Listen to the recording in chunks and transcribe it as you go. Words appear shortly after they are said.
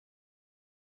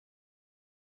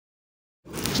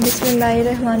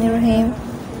बिस्मिल्लाहिर्रहमानिर्रहीम।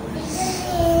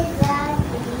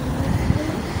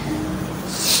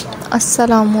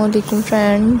 अस्सलामुअलैकुम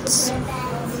friends,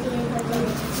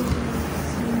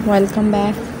 welcome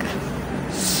back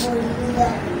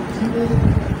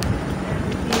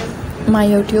my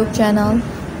YouTube channel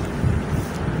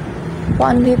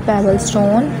Fun with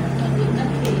Pebblestone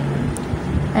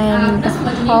and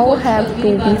how have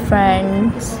to be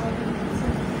friends.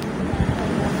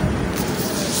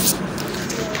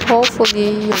 Hopefully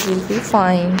you will be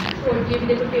fine.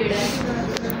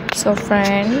 So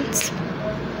friends,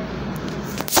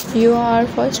 you are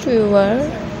first viewer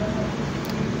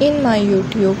in my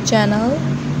YouTube channel,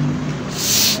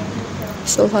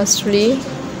 so firstly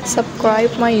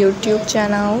subscribe my YouTube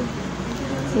channel,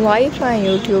 like my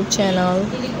YouTube channel,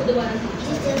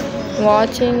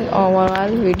 watching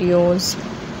overall videos.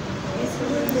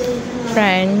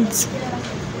 Friends,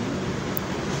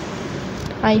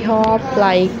 I hope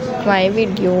like my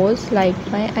videos, like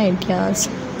my ideas.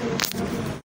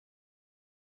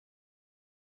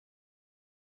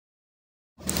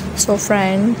 So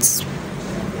friends,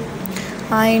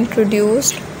 I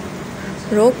introduced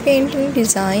rock painting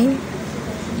design.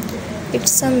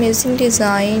 It's amazing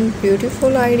design,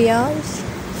 beautiful ideas.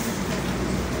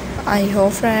 I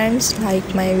hope friends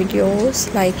like my videos,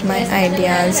 like my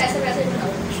ideas.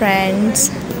 Friends,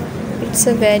 it's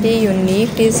a very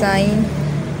unique design,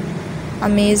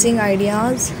 amazing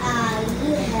ideas.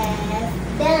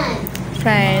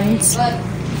 Friends,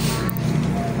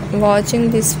 watching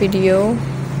this video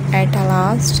at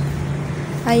last,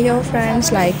 I hope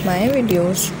friends like my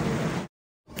videos.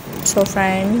 So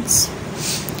friends,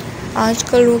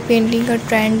 आजकल रूप painting का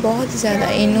trend बहुत ज़्यादा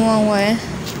इन हुआ है।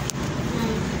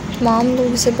 तमाम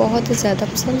लोग इसे बहुत ही ज़्यादा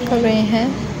पसंद कर रहे हैं।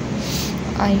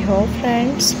 आई होप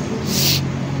फ्रेंड्स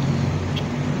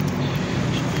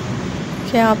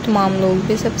कि आप तमाम लोग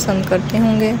भी इसे पसंद करते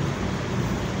होंगे।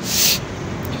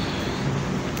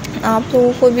 आप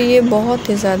लोगों को भी ये बहुत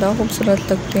ही ज़्यादा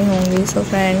खूबसूरत लगते होंगे। सो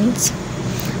फ्रेंड्स,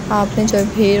 आपने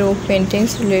जब भी रूप पेंटिंग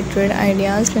से रिलेटेड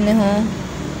आइडियाज़ लेने हों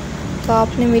तो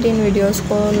आपने मेरी इन वीडियोस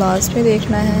को लास्ट में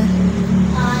देखना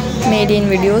है। मेरी इन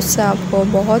वीडियोस से आपको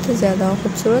बहुत ही ज़्यादा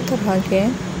खूबसूरत तरह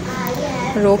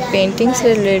के रॉक पेंटिंग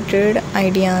से रिलेटेड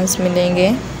आइडियाज़ मिलेंगे।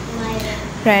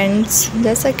 फ्रेंड्स,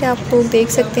 जैसा कि आप लोग देख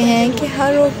सकते हैं कि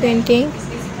हर रॉक पेंटिंग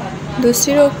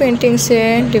दूसरी रॉक पेंटिंग से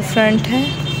डिफरेंट है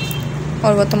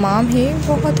और वह तमाम ही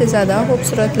बहुत ही ज़्यादा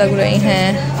खूबसूरत लग रही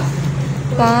हैं।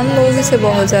 तमाम लोग इसे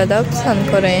बहुत ज़्यादा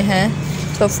पसंद कर रहे हैं।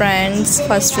 So friends,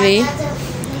 firstly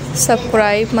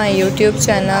subscribe my YouTube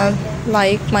channel,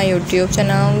 like my YouTube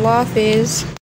channel. Allah Hafiz.